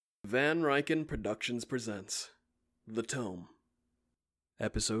Van Ryken Productions presents The Tome,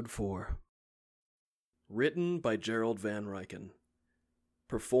 Episode 4. Written by Gerald Van Ryken.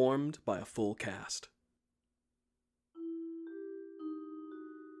 Performed by a full cast.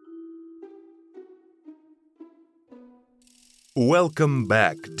 Welcome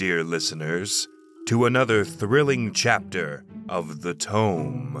back, dear listeners, to another thrilling chapter of The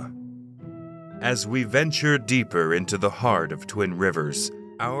Tome. As we venture deeper into the heart of Twin Rivers,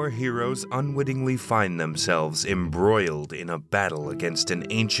 our heroes unwittingly find themselves embroiled in a battle against an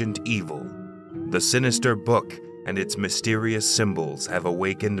ancient evil. The sinister book and its mysterious symbols have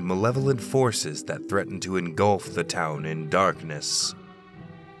awakened malevolent forces that threaten to engulf the town in darkness.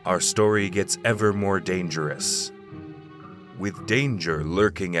 Our story gets ever more dangerous. With danger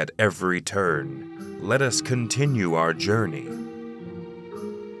lurking at every turn, let us continue our journey.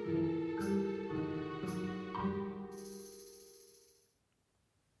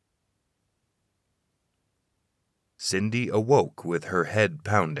 Cindy awoke with her head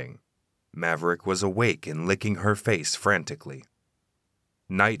pounding. Maverick was awake and licking her face frantically.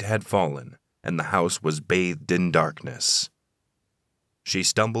 Night had fallen, and the house was bathed in darkness. She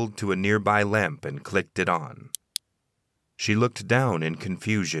stumbled to a nearby lamp and clicked it on. She looked down in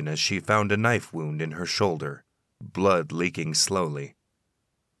confusion as she found a knife wound in her shoulder, blood leaking slowly.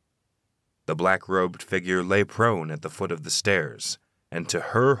 The black-robed figure lay prone at the foot of the stairs, and to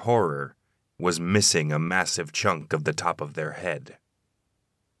her horror, was missing a massive chunk of the top of their head.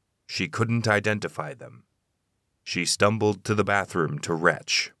 She couldn't identify them. She stumbled to the bathroom to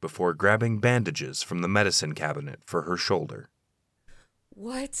retch before grabbing bandages from the medicine cabinet for her shoulder.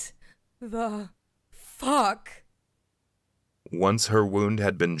 What the fuck? Once her wound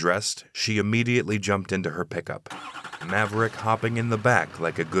had been dressed, she immediately jumped into her pickup, Maverick hopping in the back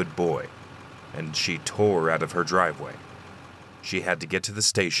like a good boy, and she tore out of her driveway. She had to get to the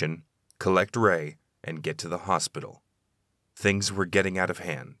station, collect Ray, and get to the hospital. Things were getting out of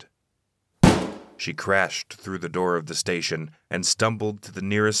hand. She crashed through the door of the station and stumbled to the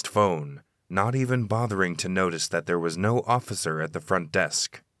nearest phone, not even bothering to notice that there was no officer at the front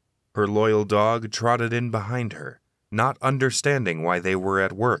desk. Her loyal dog trotted in behind her, not understanding why they were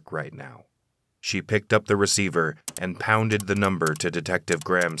at work right now. She picked up the receiver and pounded the number to Detective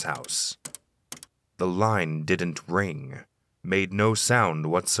Graham's house. The line didn't ring, made no sound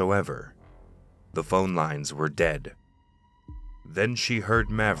whatsoever. The phone lines were dead. Then she heard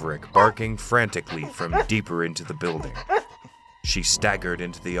Maverick barking frantically from deeper into the building. She staggered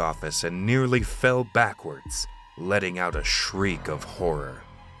into the office and nearly fell backwards, letting out a shriek of horror.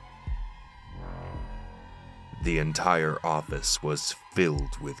 The entire office was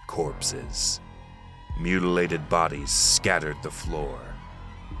filled with corpses. Mutilated bodies scattered the floor.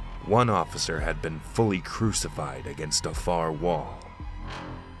 One officer had been fully crucified against a far wall.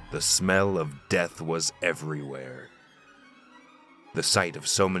 The smell of death was everywhere. The sight of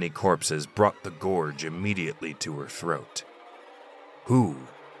so many corpses brought the gorge immediately to her throat. Who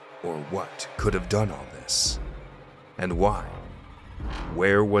or what could have done all this? And why?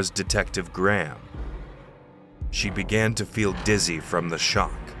 Where was Detective Graham? She began to feel dizzy from the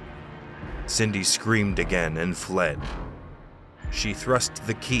shock. Cindy screamed again and fled. She thrust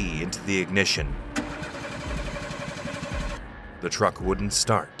the key into the ignition. The truck wouldn't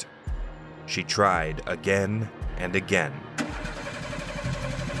start. She tried again and again.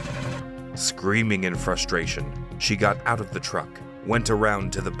 Screaming in frustration, she got out of the truck, went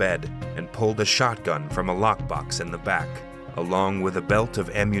around to the bed, and pulled a shotgun from a lockbox in the back, along with a belt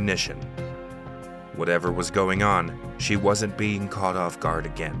of ammunition. Whatever was going on, she wasn't being caught off guard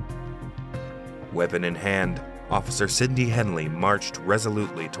again. Weapon in hand, Officer Cindy Henley marched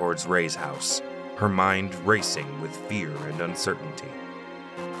resolutely towards Ray's house, her mind racing with fear and uncertainty.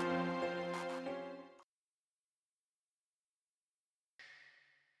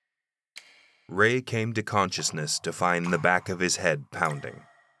 Ray came to consciousness to find the back of his head pounding.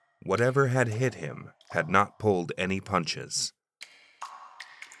 Whatever had hit him had not pulled any punches.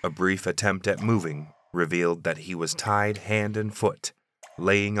 A brief attempt at moving revealed that he was tied hand and foot,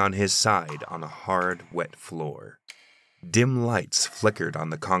 laying on his side on a hard, wet floor. Dim lights flickered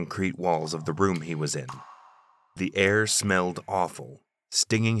on the concrete walls of the room he was in. The air smelled awful,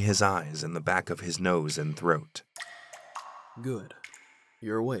 stinging his eyes and the back of his nose and throat. Good.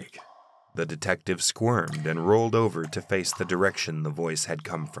 You're awake. The detective squirmed and rolled over to face the direction the voice had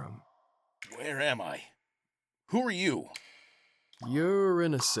come from. Where am I? Who are you? You're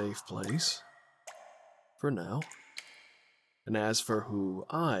in a safe place. For now. And as for who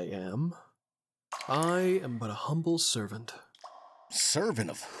I am but a humble servant. Servant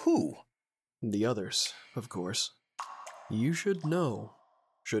of who? The others, of course. You should know.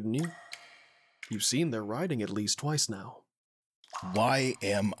 shouldn't you? You've seen their writing at least twice now. Why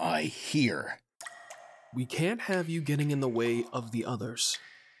am I here? We can't have you getting in the way of the others.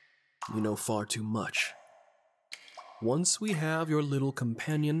 You know far too much. Once we have your little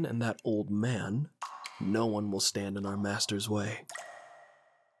companion and that old man, no one will stand in our master's way.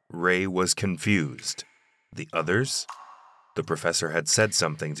 Ray was confused. The others? The professor had said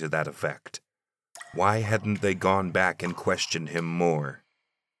something to that effect. Why hadn't they gone back and questioned him more?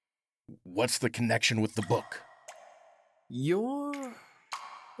 What's the connection with the book? You're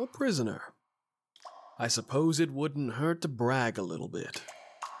a prisoner. I suppose it wouldn't hurt to brag a little bit.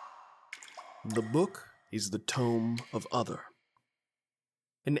 The book is the Tome of Other.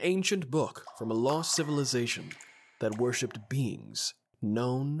 An ancient book from a lost civilization that worshipped beings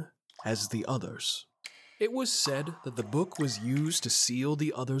known as the Others. It was said that the book was used to seal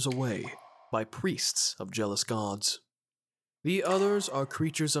the Others away by priests of jealous gods. The Others are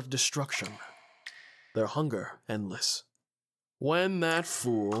creatures of destruction, their hunger endless. When that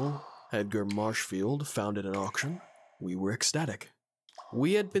fool, Edgar Marshfield, found it at auction, we were ecstatic.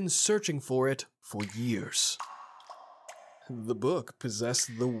 We had been searching for it for years. The book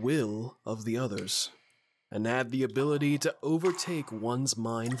possessed the will of the Others, and had the ability to overtake one's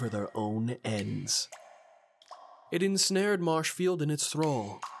mind for their own ends. It ensnared Marshfield in its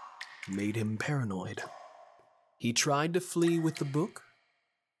thrall, made him paranoid. He tried to flee with the book,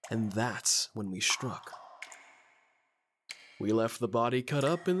 and that's when we struck. We left the body cut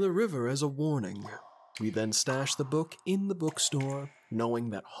up in the river as a warning. We then stashed the book in the bookstore, knowing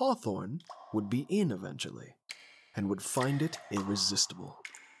that Hawthorne would be in eventually, and would find it irresistible.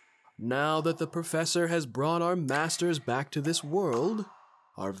 Now that the professor has brought our masters back to this world,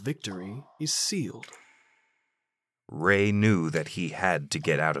 our victory is sealed. Ray knew that he had to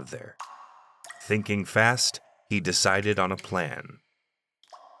get out of there. Thinking fast, he decided on a plan.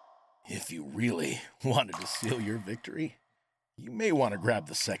 If you really wanted to seal your victory, you may want to grab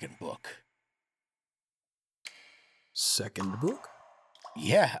the second book. Second book?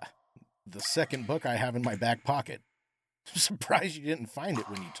 Yeah, the second book I have in my back pocket. I'm surprised you didn't find it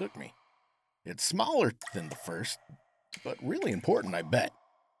when you took me. It's smaller than the first, but really important, I bet.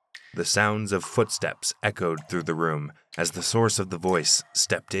 The sounds of footsteps echoed through the room as the source of the voice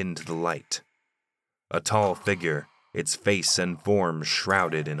stepped into the light. A tall figure, its face and form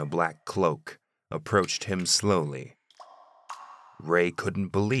shrouded in a black cloak, approached him slowly. Ray couldn't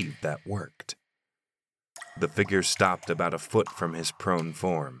believe that worked. The figure stopped about a foot from his prone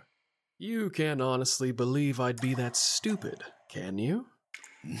form. You can't honestly believe I'd be that stupid, can you?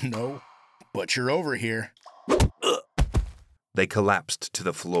 No, but you're over here. They collapsed to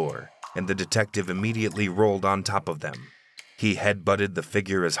the floor, and the detective immediately rolled on top of them. He headbutted the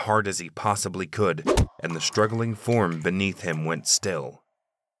figure as hard as he possibly could, and the struggling form beneath him went still.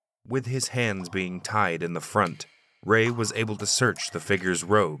 With his hands being tied in the front, Ray was able to search the figure's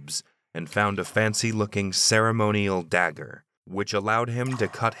robes and found a fancy-looking ceremonial dagger, which allowed him to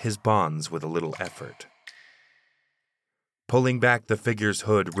cut his bonds with a little effort. Pulling back the figure's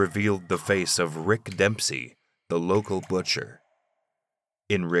hood revealed the face of Rick Dempsey, the local butcher.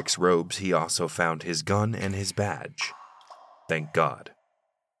 In Rick's robes, he also found his gun and his badge. Thank God.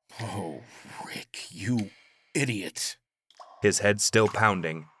 Oh, Rick, you idiot. His head still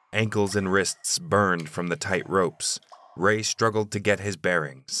pounding, ankles and wrists burned from the tight ropes, Ray struggled to get his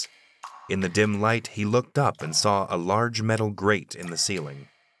bearings. In the dim light, he looked up and saw a large metal grate in the ceiling.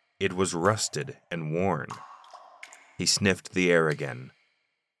 It was rusted and worn. He sniffed the air again.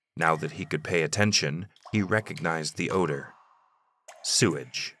 Now that he could pay attention, he recognized the odor.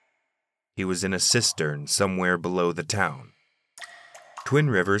 Sewage. He was in a cistern somewhere below the town. Twin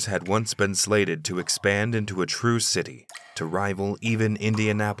Rivers had once been slated to expand into a true city, to rival even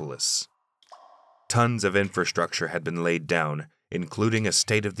Indianapolis. Tons of infrastructure had been laid down, including a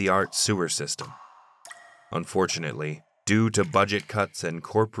state-of-the-art sewer system. Unfortunately, due to budget cuts and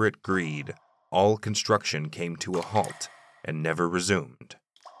corporate greed, all construction came to a halt and never resumed.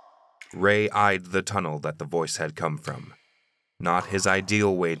 Ray eyed the tunnel that the voice had come from. Not his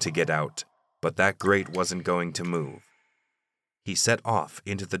ideal way to get out, but that grate wasn't going to move. He set off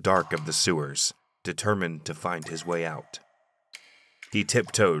into the dark of the sewers, determined to find his way out. He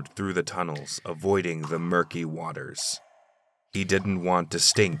tiptoed through the tunnels, avoiding the murky waters. He didn't want to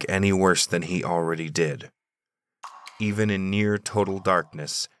stink any worse than he already did. Even in near total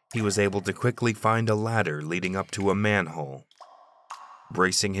darkness, he was able to quickly find a ladder leading up to a manhole.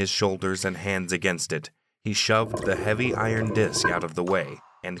 Bracing his shoulders and hands against it, he shoved the heavy iron disc out of the way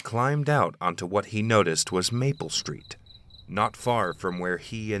and climbed out onto what he noticed was Maple Street, not far from where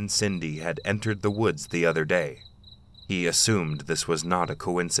he and Cindy had entered the woods the other day. He assumed this was not a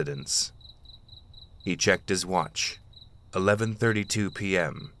coincidence. He checked his watch. 11:32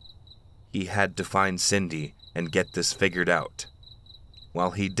 p.m. He had to find Cindy and get this figured out.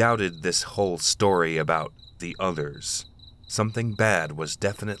 While he doubted this whole story about the others, something bad was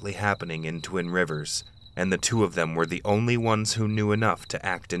definitely happening in Twin Rivers, and the two of them were the only ones who knew enough to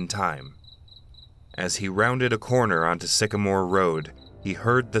act in time. As he rounded a corner onto Sycamore Road, he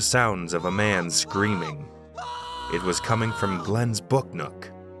heard the sounds of a man screaming. It was coming from Glenn's book nook.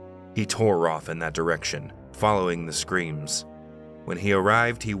 He tore off in that direction, following the screams. When he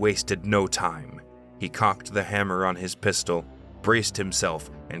arrived, he wasted no time. He cocked the hammer on his pistol, braced himself,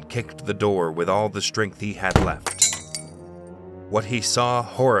 and kicked the door with all the strength he had left. What he saw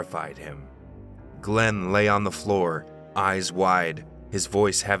horrified him. Glenn lay on the floor, eyes wide, his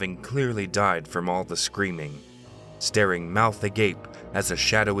voice having clearly died from all the screaming, staring mouth agape as a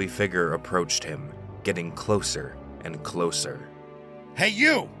shadowy figure approached him, getting closer and closer. Hey,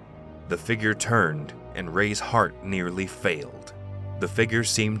 you! The figure turned, and Ray's heart nearly failed. The figure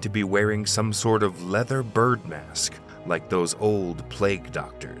seemed to be wearing some sort of leather bird mask, like those old plague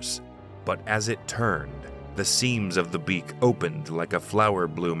doctors. But as it turned, the seams of the beak opened like a flower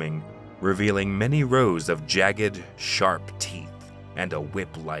blooming, revealing many rows of jagged, sharp teeth and a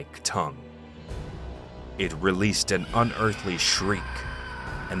whip-like tongue. It released an unearthly shriek,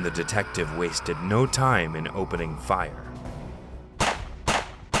 and the detective wasted no time in opening fire.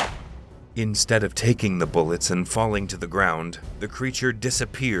 Instead of taking the bullets and falling to the ground, the creature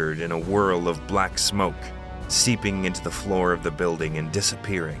disappeared in a whirl of black smoke, seeping into the floor of the building and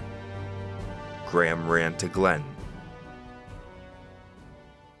disappearing. Graham ran to Glenn.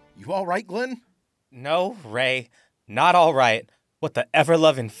 You all right, Glenn? No, Ray, not all right. What the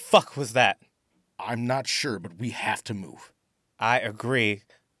ever-loving fuck was that? I'm not sure, but we have to move. I agree.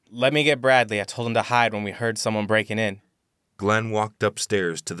 Let me get Bradley. I told him to hide when we heard someone breaking in. Glenn walked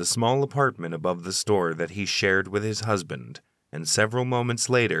upstairs to the small apartment above the store that he shared with his husband, and several moments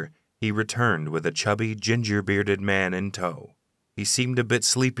later, he returned with a chubby, ginger-bearded man in tow. He seemed a bit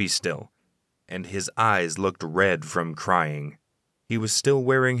sleepy still, and his eyes looked red from crying. He was still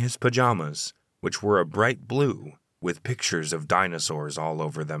wearing his pajamas, which were a bright blue, with pictures of dinosaurs all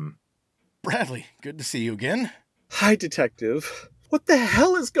over them. Bradley, good to see you again. Hi, Detective. What the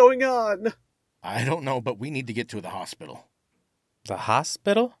hell is going on? I don't know, but we need to get to the hospital. The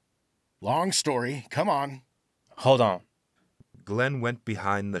hospital? Long story. Come on. Hold on. Glenn went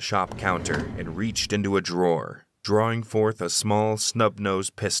behind the shop counter and reached into a drawer, drawing forth a small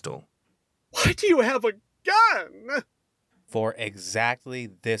snub-nosed pistol. Why do you have a gun? For exactly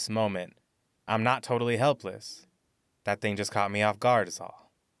this moment. I'm not totally helpless. That thing just caught me off guard is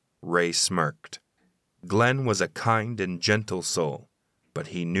all. Ray smirked. Glenn was a kind and gentle soul, but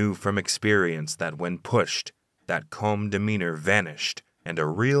he knew from experience that when pushed, that calm demeanor vanished and a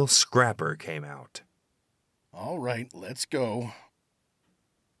real scrapper came out. All right, let's go.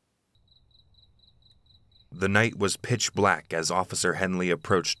 The night was pitch black as Officer Henley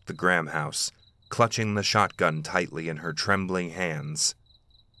approached the Graham house, clutching the shotgun tightly in her trembling hands.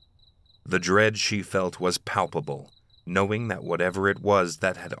 The dread she felt was palpable, knowing that whatever it was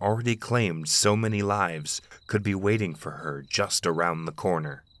that had already claimed so many lives could be waiting for her just around the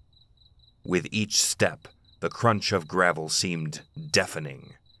corner. With each step, the crunch of gravel seemed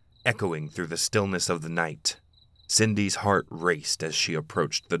deafening, echoing through the stillness of the night. Cindy's heart raced as she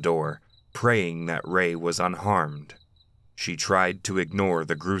approached the door, praying that Ray was unharmed. She tried to ignore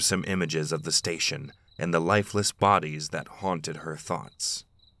the gruesome images of the station and the lifeless bodies that haunted her thoughts.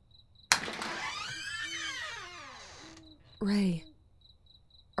 Ray,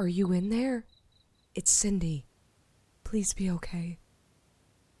 are you in there? It's Cindy. Please be okay.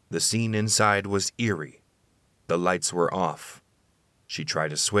 The scene inside was eerie. The lights were off. She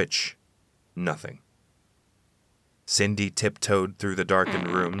tried a switch. Nothing. Cindy tiptoed through the darkened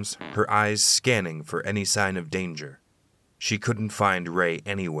rooms, her eyes scanning for any sign of danger. She couldn't find Ray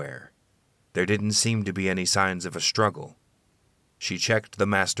anywhere. There didn't seem to be any signs of a struggle. She checked the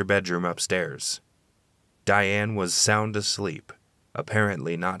master bedroom upstairs. Diane was sound asleep,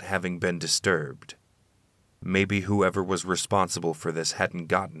 apparently not having been disturbed. Maybe whoever was responsible for this hadn't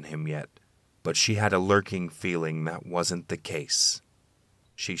gotten him yet, but she had a lurking feeling that wasn't the case.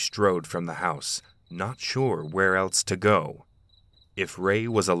 She strode from the house, not sure where else to go. If Ray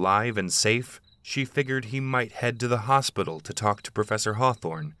was alive and safe, she figured he might head to the hospital to talk to Professor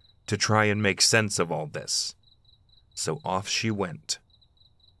Hawthorne to try and make sense of all this. So off she went.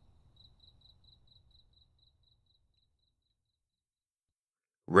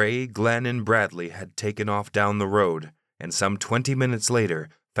 Ray, Glenn, and Bradley had taken off down the road, and some 20 minutes later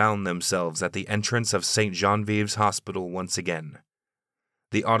found themselves at the entrance of St. Genevieve's Hospital once again.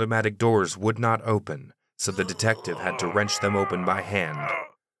 The automatic doors would not open, so the detective had to wrench them open by hand.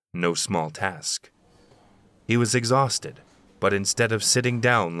 No small task. He was exhausted, but instead of sitting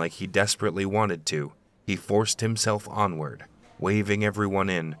down like he desperately wanted to, he forced himself onward, waving everyone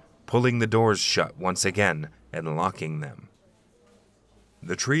in, pulling the doors shut once again, and locking them.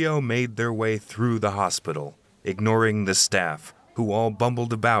 The trio made their way through the hospital, ignoring the staff, who all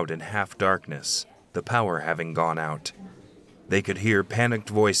bumbled about in half-darkness, the power having gone out. They could hear panicked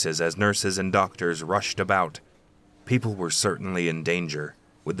voices as nurses and doctors rushed about. People were certainly in danger,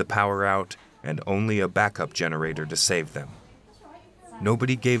 with the power out and only a backup generator to save them.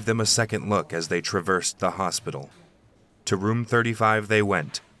 Nobody gave them a second look as they traversed the hospital. To room 35 they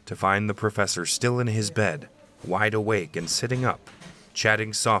went, to find the professor still in his bed, wide awake and sitting up,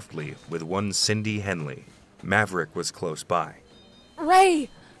 chatting softly with one Cindy Henley. Maverick was close by. Ray!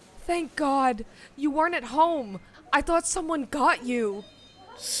 Thank God! You weren't at home! I thought someone got you!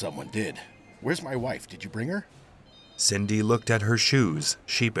 Someone did. Where's my wife? Did you bring her? Cindy looked at her shoes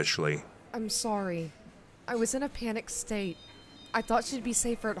sheepishly. I'm sorry. I was in a panic state. I thought she'd be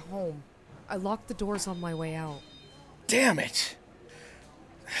safer at home. I locked the doors on my way out. Damn it!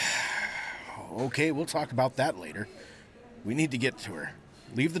 Okay, we'll talk about that later. We need to get to her.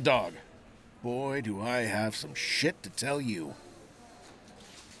 Leave the dog. Boy, do I have some shit to tell you.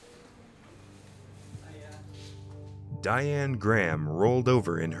 Diane Graham rolled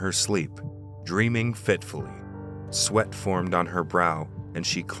over in her sleep, dreaming fitfully. Sweat formed on her brow, and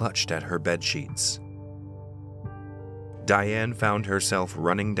she clutched at her bedsheets. Diane found herself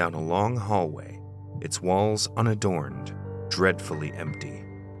running down a long hallway, its walls unadorned, dreadfully empty.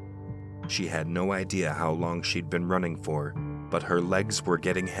 She had no idea how long she'd been running for, but her legs were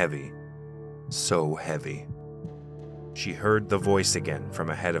getting heavy. So heavy. She heard the voice again from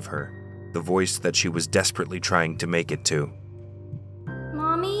ahead of her, the voice that she was desperately trying to make it to.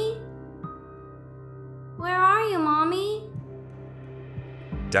 Mommy? Where are you, Mommy?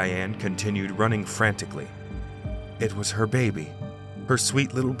 Diane continued running frantically. It was her baby, her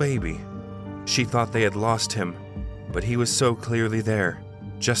sweet little baby. She thought they had lost him, but he was so clearly there,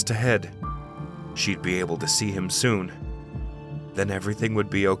 just ahead. She'd be able to see him soon. Then everything would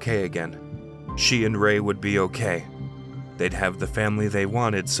be okay again. She and Ray would be okay. They'd have the family they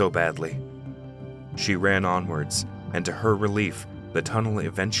wanted so badly. She ran onwards, and to her relief, the tunnel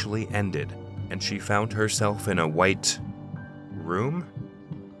eventually ended, and she found herself in a white room?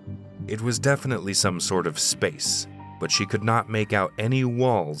 It was definitely some sort of space, but she could not make out any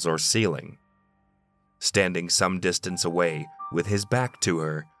walls or ceiling. Standing some distance away, with his back to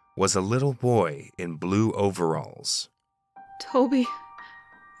her, was a little boy in blue overalls. Toby,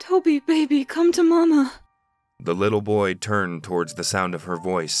 baby, come to Mama. The little boy turned towards the sound of her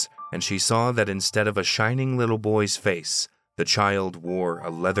voice, and she saw that instead of a shining little boy's face, the child wore a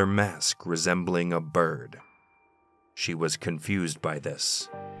leather mask resembling a bird. She was confused by this.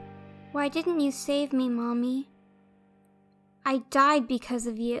 Why didn't you save me, Mommy? I died because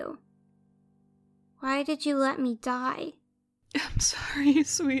of you. Why did you let me die? I'm sorry,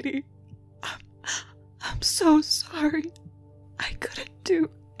 sweetie. I'm so sorry. I couldn't do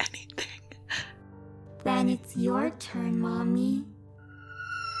anything. Then it's your turn, Mommy.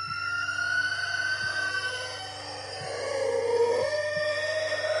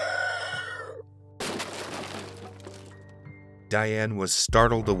 Diane was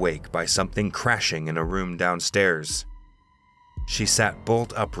startled awake by something crashing in a room downstairs. She sat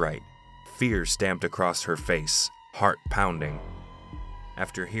bolt upright, fear stamped across her face, heart pounding.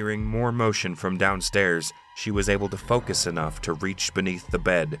 After hearing more motion from downstairs, she was able to focus enough to reach beneath the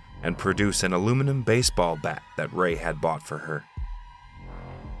bed and produce an aluminum baseball bat that Ray had bought for her.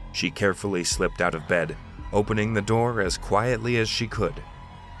 She carefully slipped out of bed, opening the door as quietly as she could.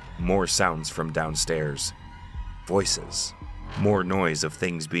 More sounds from downstairs. Voices. More noise of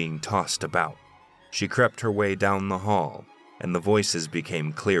things being tossed about. She crept her way down the hall, and the voices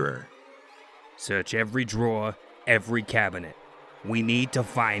became clearer. Search every drawer, every cabinet. We need to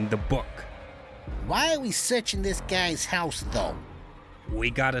find the book. Why are we searching this guy's house, though? We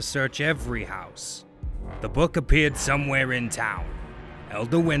gotta search every house. The book appeared somewhere in town.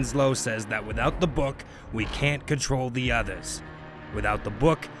 Elder Winslow says that without the book, we can't control the others. Without the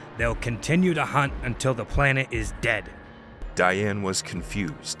book, they'll continue to hunt until the planet is dead. Diane was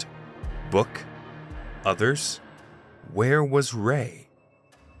confused. Book? Others? Where was Ray?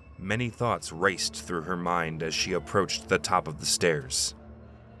 Many thoughts raced through her mind as she approached the top of the stairs.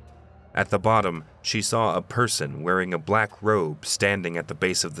 At the bottom, she saw a person wearing a black robe standing at the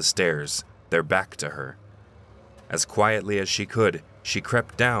base of the stairs, their back to her. As quietly as she could, she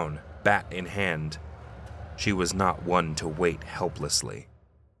crept down, bat in hand. She was not one to wait helplessly.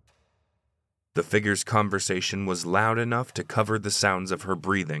 The figure's conversation was loud enough to cover the sounds of her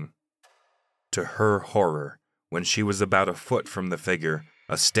breathing. To her horror, when she was about a foot from the figure,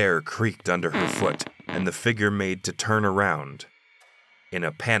 a stair creaked under her foot, and the figure made to turn around. In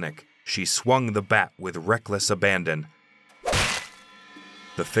a panic, she swung the bat with reckless abandon.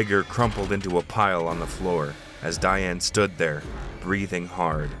 The figure crumpled into a pile on the floor as Diane stood there, breathing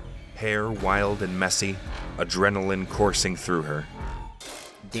hard, hair wild and messy, adrenaline coursing through her.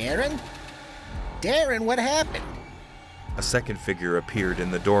 Darren? Darren, what happened? A second figure appeared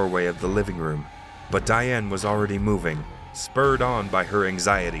in the doorway of the living room, but Diane was already moving, spurred on by her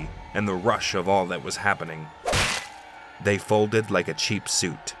anxiety and the rush of all that was happening. They folded like a cheap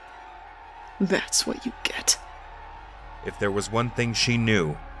suit. That's what you get. If there was one thing she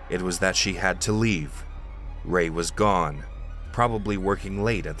knew, it was that she had to leave. Ray was gone, probably working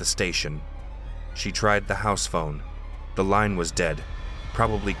late at the station. She tried the house phone. The line was dead,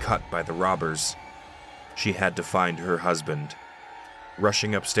 probably cut by the robbers. She had to find her husband.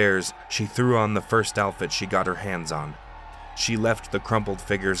 Rushing upstairs, she threw on the first outfit she got her hands on. She left the crumpled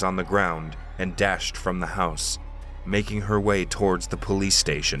figures on the ground and dashed from the house, making her way towards the police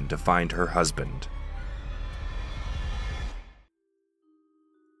station to find her husband.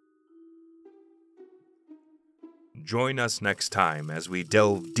 Join us next time as we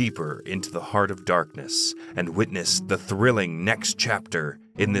delve deeper into the heart of darkness and witness the thrilling next chapter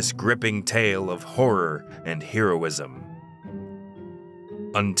in this gripping tale of horror and heroism.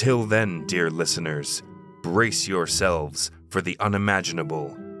 Until then, dear listeners, brace yourselves for the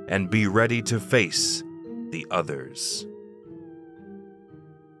unimaginable and be ready to face the others.